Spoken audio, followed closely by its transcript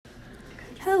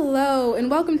Hello, and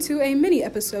welcome to a mini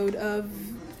episode of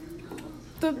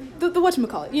the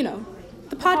whatchamacallit, you know,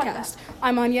 the podcast.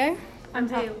 I'm Anya. I'm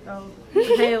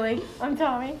Haley. I'm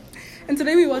Tommy. And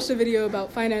today we watched a video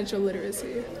about financial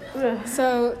literacy. Ugh.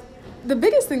 So, the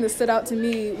biggest thing that stood out to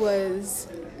me was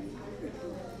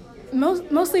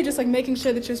mostly just like making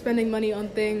sure that you're spending money on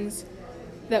things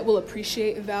that will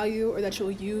appreciate value or that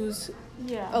you'll use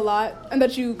a lot and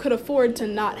that you could afford to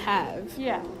not have.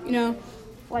 Yeah. You know?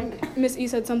 Like, Miss E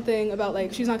said something about,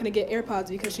 like, she's not going to get AirPods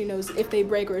because she knows if they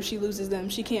break or if she loses them,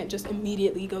 she can't just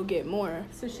immediately go get more.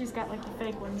 so she's got, like, the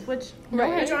fake ones, which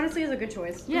honestly is a good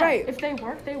choice. yeah, Right. if they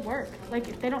work, they work. Like,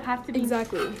 if they don't have to be...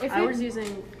 Exactly. If I was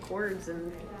using cords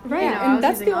and... Right, I and was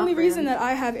that's the using only off-brand. reason that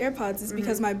I have AirPods is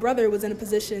because my brother was in a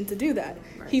position to do that.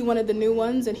 Right. He wanted the new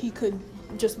ones and he could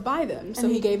just buy them, so And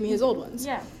he he- gave me his old ones.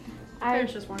 Yeah.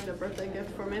 Parents just wanted a birthday gift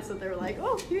for me, so they were like,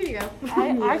 oh, here you go.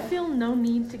 I feel no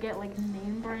need to get, like,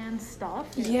 name brand stuff.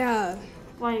 Yeah.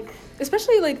 Like,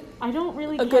 Especially, like, I don't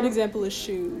really a good example is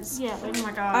shoes. Yeah, like, Oh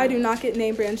my god. I do not get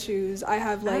name brand shoes. I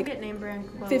have, I don't like, get name brand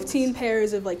clothes. 15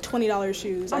 pairs of, like, $20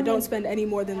 shoes. I mean- don't spend any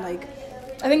more than, like...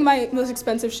 I think my most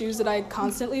expensive shoes that I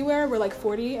constantly wear were, like,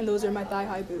 $40, and those are my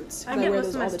thigh-high boots. 'Cause I get wear most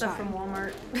those of my all the stuff time. from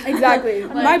Walmart. Exactly.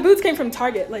 Like- My boots came from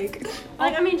Target, like...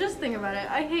 Like, I mean, just think about it.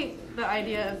 I hate the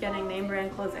idea of getting name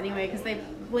brand clothes anyway, because they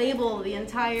label the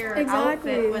entire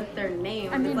Exactly. outfit with their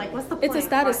name. I mean, it's like, what's the point? It's a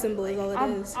status Why? symbol is all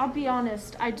it is. I'll be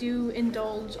honest, I do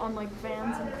indulge on, like,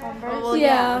 Vans and Converse. Oh, well,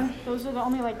 yeah. Those are the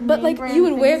only, like, But, name like, brand you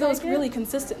would wear things I those get. really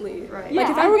consistently. Right. Like,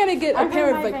 Yeah, if I were going to get I a pair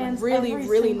wear of, my like, Vans really, every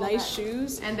really single nice day.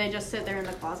 shoes... And they just sit there in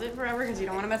the closet forever because you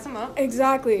don't want to mess them up.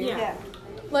 Exactly. Yeah.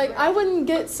 Like, I wouldn't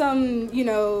get some, you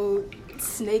know,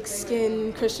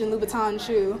 snakeskin Christian Louboutin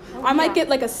shoe. I might get,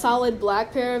 like, a solid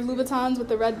black pair of Louboutins with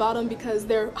the red bottom because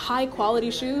they're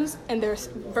high-quality shoes and they're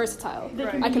versatile. They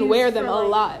I be can wear used them for, a like,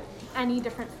 lot. any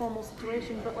different formal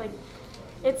situation, but like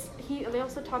they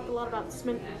also talked a lot about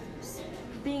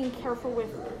being careful with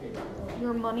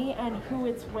your money and who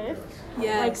it's with.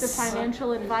 Yes. Like the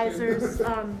financial advisors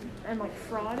and like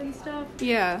fraud and stuff.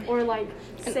 Yeah. Or like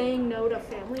saying no to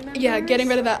family members. Yeah, getting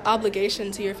rid of that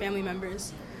obligation to your family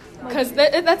members. Because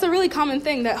that's a really common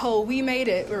thing, that whole we made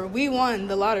it or we won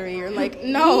the lottery. Or like,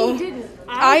 no, We didn't.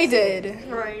 I did.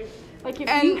 Right. Like if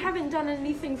And- you haven't done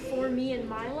anything for me in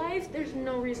my life, there's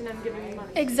no reason I'm giving you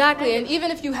money. Exactly, and even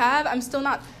if you have, I'm still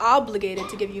not obligated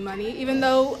to give you money, even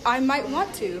though I might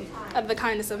want to, out of the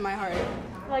kindness of my heart.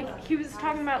 Like he was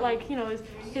talking about, like, you know,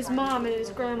 his mom and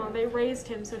his grandma, they raised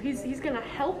him, so he's gonna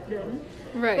help them.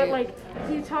 Right. But like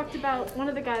he talked about, one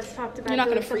of the guys talked about You're not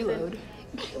going to doing something- freeload.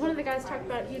 One of the guys talked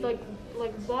about he like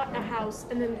bought a house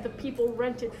and then the people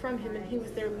rented from him and he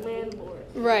was their landlord.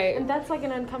 Right. And that's like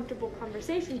an uncomfortable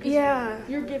conversation because Yeah.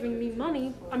 you're giving me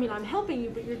money. I mean, I'm helping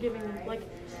you, but you're giving me, like,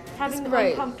 having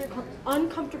Right.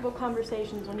 uncomfortable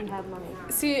conversations when you have money.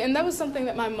 See, and that was something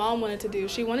that my mom wanted to do.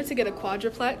 She wanted to get a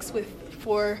quadruplex with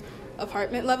 4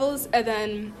 apartment levels and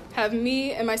then have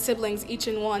me and my siblings each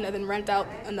in one and then rent out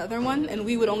another one, and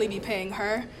we would only be paying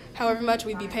her however much.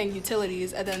 We'd be paying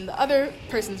utilities, and then the other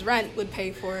person's rent would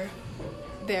pay for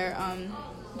their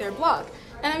block.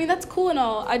 And I mean, that's cool and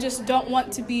all. I just don't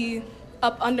want to be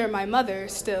up under my mother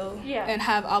still and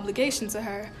have obligations to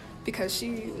her because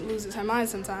she loses her mind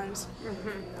sometimes.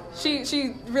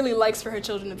 She really likes for her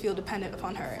children to feel dependent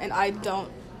upon her, and I don't.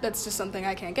 That's just something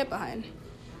I can't get behind.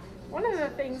 One of the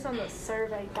things on the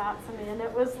survey got to me, and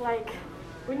it was like,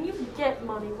 when you get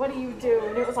money, what do you do?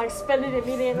 And it was like, spend it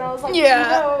immediately, and I was like, Yeah.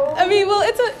 no. I mean, well,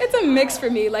 it's a mix for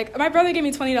me. Like, my brother gave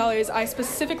me $20. I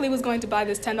specifically was going to buy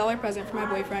this $10 present for my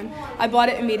boyfriend. I bought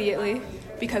it immediately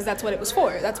because that's what it was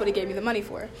for. That's what he gave me the money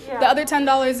for. Yeah. The other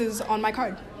 $10 is on my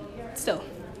card. Still.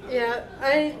 Yeah,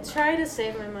 I try to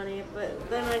save my money, but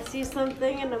then I see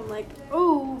something and I'm like,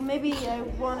 oh, maybe I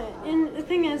want it. And the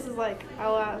thing is like,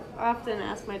 I'll often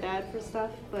ask my dad for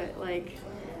stuff, but like,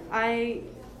 I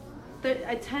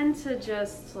tend to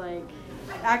just like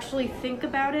actually think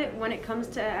about it when it comes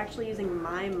to actually using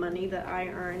my money that I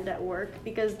earned at work,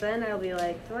 because then I'll be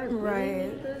like, do I really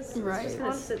need this? Right. It's just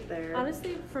gonna sit there.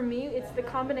 Honestly, for me, it's the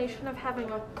combination of having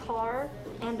a car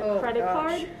and a Oh, credit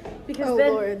gosh. card, because Oh,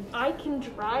 then Lord. I can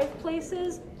drive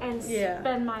places and Yeah.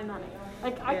 spend my money.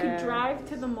 Like, I could Yeah. drive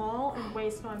to the mall and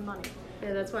waste my money.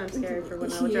 Yeah, that's why I'm scared for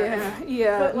when I would drive.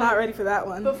 Yeah, But, like, not ready for that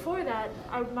one. Before that,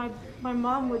 my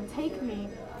mom would take me,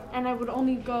 and I would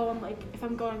only go on, like, if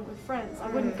I'm going with friends. I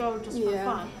wouldn't go just for Yeah.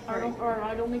 fun. Or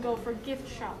I'd only go for gift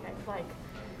shopping, like.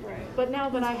 Right. But now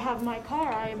that I have my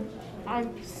car,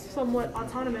 I'm somewhat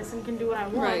autonomous and can do what I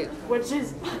want, Right. which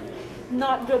is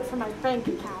not good for my bank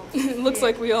account. It looks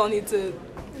like we all need to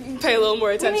pay a little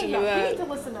more attention to We that. need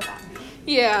to listen to that.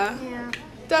 Yeah, Yeah.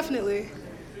 definitely.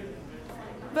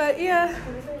 But yeah,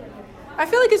 I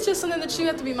feel like it's just something that you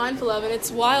have to be mindful of, and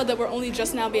it's wild that we're only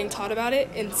just now being taught about it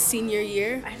in senior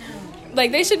year. I know.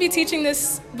 Like, they should be teaching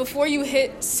this before you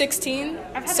hit 16,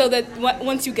 so that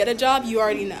once you get a job, you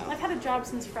already know. I've had a job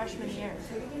since freshman year.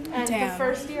 And Damn. the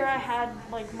first year I had,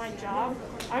 like, my job,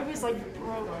 I was, like,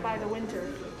 broke by the winter.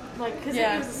 Like, because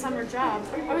it was a summer job.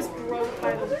 I was broke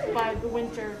by the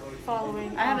winter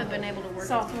following. I haven't been able to work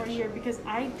sophomore year because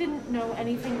I didn't know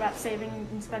anything about saving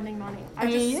and spending money. I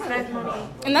mean, just spent money.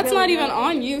 And that's really not even early.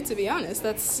 on you, to be honest.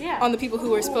 That's on the people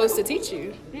who are supposed to teach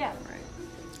you. Yeah.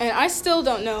 And I still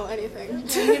don't know anything.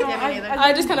 You know,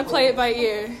 I just kind of play it by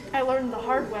ear. I learned the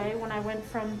hard way when I went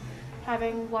from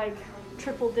having, like,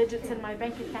 triple digits in my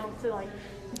bank account to, like,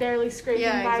 barely scraping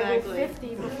by with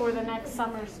 50 before the next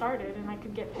summer started and I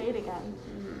could get paid again.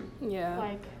 Yeah.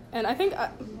 Like, and I think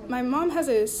my mom has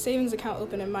a savings account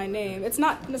open in my name. It's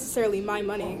not necessarily my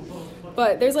money,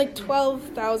 but there's like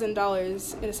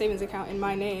 $12,000 in a savings account in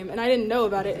my name, and I didn't know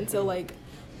about it until like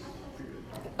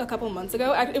a couple months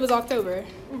ago. It was October.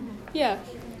 Yeah.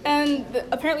 And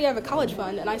apparently I have a college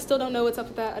fund, and I still don't know what's up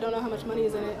with that. I don't know how much money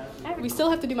is in it. We still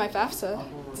have to do my FAFSA.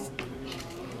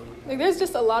 Like, there's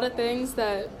just a lot of things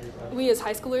that we as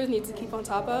high schoolers need to keep on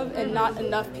top of, and not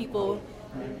enough people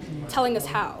telling us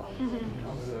how.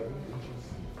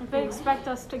 If they expect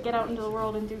us to get out into the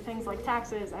world and do things like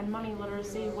taxes and money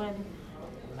literacy when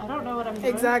I don't know what I'm doing.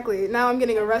 Exactly. Now I'm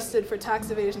getting arrested for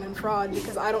tax evasion and fraud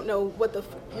because I don't know what the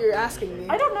you're asking me.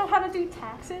 I don't know how to do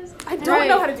taxes. I don't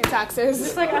know how to do taxes.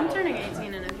 It's like I'm turning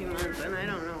 18 in a few months and I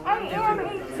don't know what I am I'm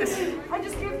doing. 18. I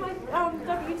just give my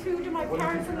W-2 to my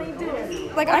parents and they do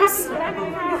it. Like, I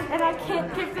move out and I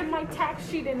can't give them my tax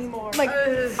sheet anymore. Like,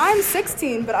 I'm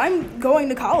 16, but I'm going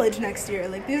to college next year.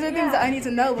 Like, these are things that I need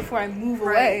to know before I move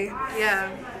away. Yeah.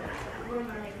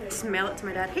 Just mail it to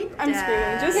my dad. Hey, Dad. I'm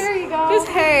screaming. Just Here you go. Just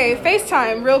hey,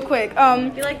 FaceTime real quick.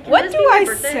 Be like, What this do be my I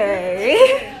birthday?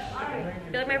 say?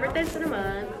 Be like, my birthday's in a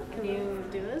month. Can you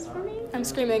do this for me? I'm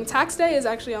screaming. Tax day is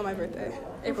actually on my birthday,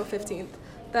 April 15th.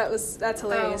 That's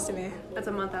hilarious to me. That's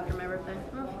a month after my birthday.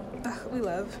 Oh. Ugh, we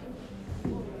love.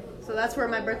 So that's where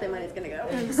my birthday money's gonna go.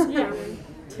 Yeah.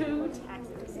 2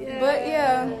 taxes. But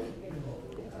yeah,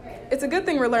 it's a good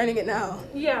thing we're learning it now.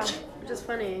 Yeah. Which is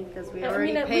funny because we I mean,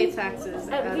 already at pay least- taxes.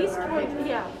 At least,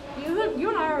 yeah. You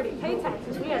and I already pay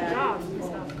taxes. We have jobs and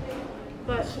stuff.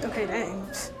 But Okay, dang.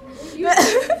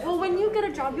 well, when you get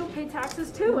a job, you'll pay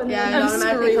taxes too. And Yeah, then, it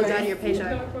automatically comes screaming. out of your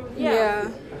paycheck. Yeah.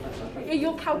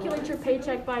 You'll calculate your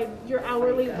paycheck by your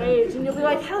hourly wage, and you'll be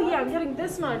like, hell yeah, I'm getting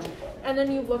this much. And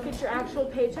then you look at your actual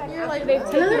paycheck after they've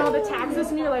taken all the taxes,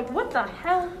 and you're like, what the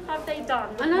hell have they done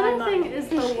with my Another money? thing is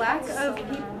the lack of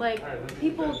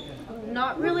people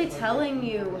not really telling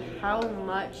you how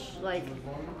much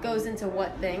goes into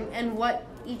what thing and what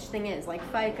each thing is, like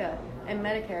FICA and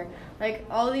Medicare. Like,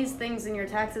 all these things in your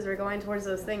taxes are going towards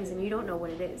those things, and you don't know what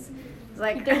it is. It's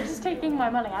like They're just taking my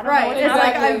money. I don't know right. what It's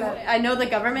like happened. I know the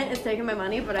government is taking my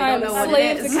money, but I I'm don't know a what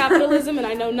slave it to is. capitalism, and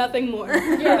I know nothing more.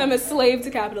 I'm a slave to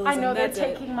capitalism. I know they're That's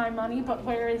it. taking my money, but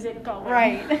where is it going?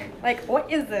 Right. Like, what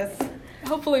is this?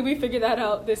 Hopefully we figure that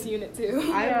out this unit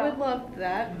too. I would love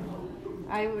that.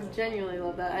 I would genuinely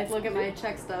love that. I look at my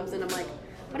check stubs and I'm like,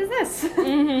 what is this?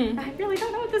 Mm-hmm. I really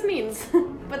don't know what this means.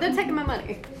 But they're taking my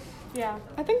money. Yeah.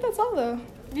 I think that's all though.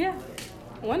 Yeah.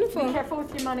 Wonderful. Be careful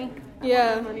with your money.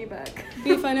 Yeah. My money back.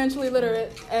 Be financially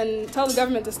literate and tell the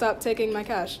government to stop taking my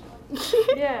cash.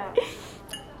 Yeah.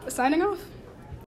 Signing off.